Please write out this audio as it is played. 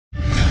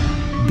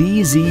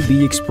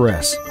BZB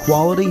Express.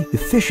 Quality,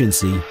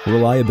 efficiency,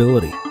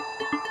 reliability.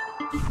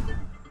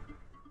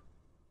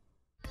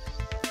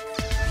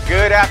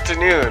 Good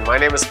afternoon, my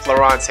name is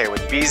Florante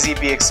with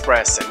BZB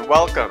Express and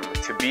welcome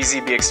to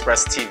BZB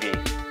Express TV.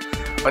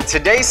 On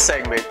today's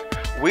segment,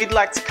 we'd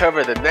like to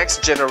cover the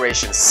next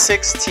generation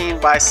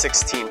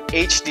 16x16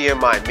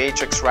 HDMI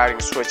matrix routing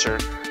switcher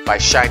by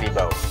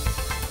Shinybow,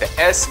 the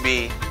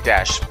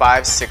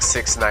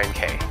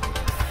SB-5669K.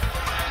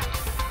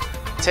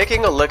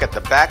 Taking a look at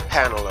the back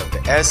panel of the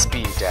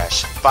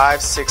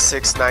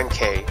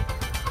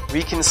SB-5669K,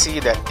 we can see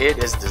that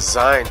it is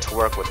designed to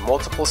work with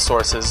multiple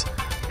sources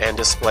and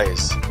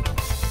displays.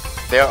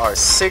 There are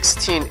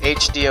 16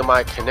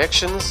 HDMI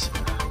connections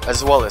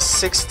as well as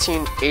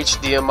 16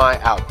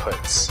 HDMI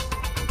outputs.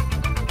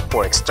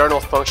 For external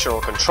functional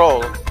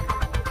control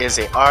is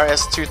a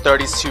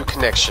RS-232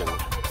 connection.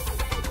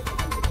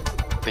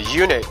 The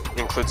unit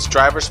includes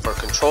drivers for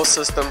control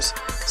systems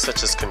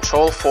such as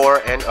Control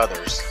 4 and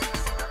others.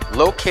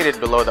 Located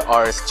below the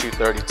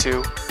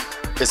RS-232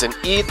 is an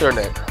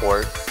Ethernet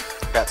port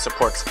that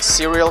supports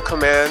serial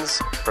commands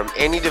from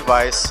any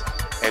device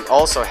and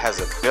also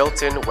has a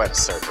built-in web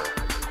server.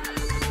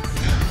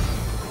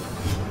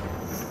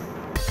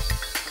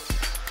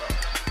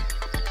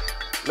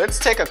 Let's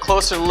take a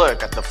closer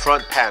look at the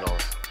front panel.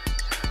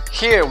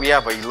 Here we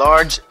have a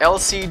large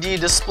LCD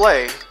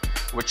display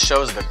which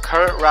shows the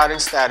current routing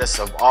status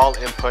of all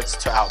inputs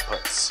to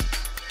outputs.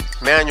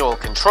 Manual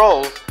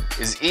control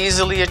is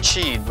easily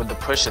achieved with the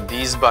push of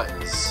these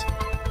buttons,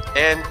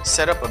 and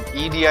setup of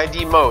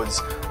EDID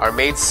modes are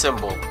made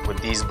simple with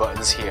these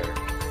buttons here.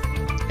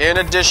 In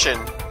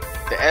addition,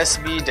 the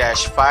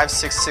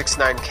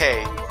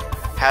SB-5669K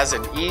has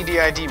an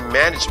EDID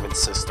management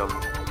system,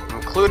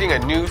 including a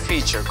new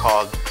feature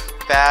called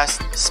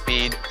Fast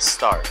Speed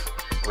Start,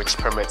 which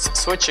permits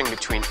switching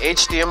between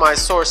HDMI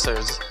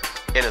sources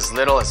in as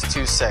little as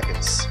 2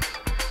 seconds.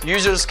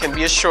 Users can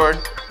be assured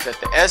that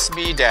the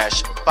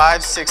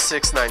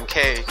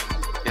SB-5669K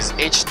is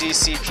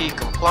HDCP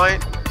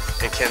compliant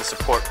and can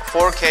support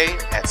 4K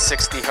at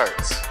 60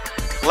 Hz.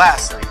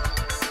 Lastly,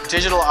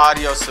 digital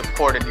audio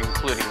supported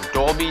including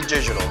Dolby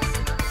Digital,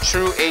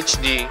 True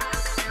HD,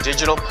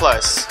 Digital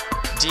Plus,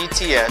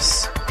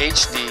 DTS,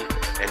 HD,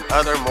 and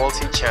other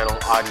multi-channel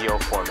audio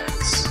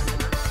formats.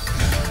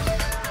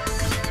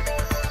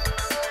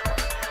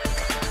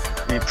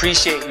 We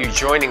appreciate you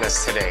joining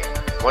us today.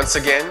 Once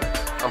again,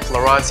 I'm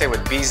Florante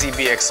with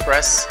BZB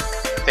Express.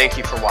 Thank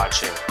you for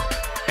watching.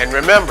 And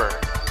remember,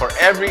 for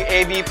every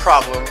AV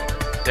problem,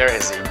 there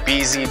is a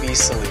BZB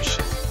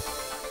solution.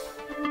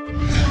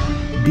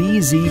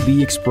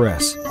 BZB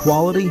Express.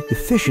 Quality,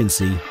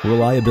 efficiency,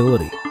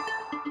 reliability.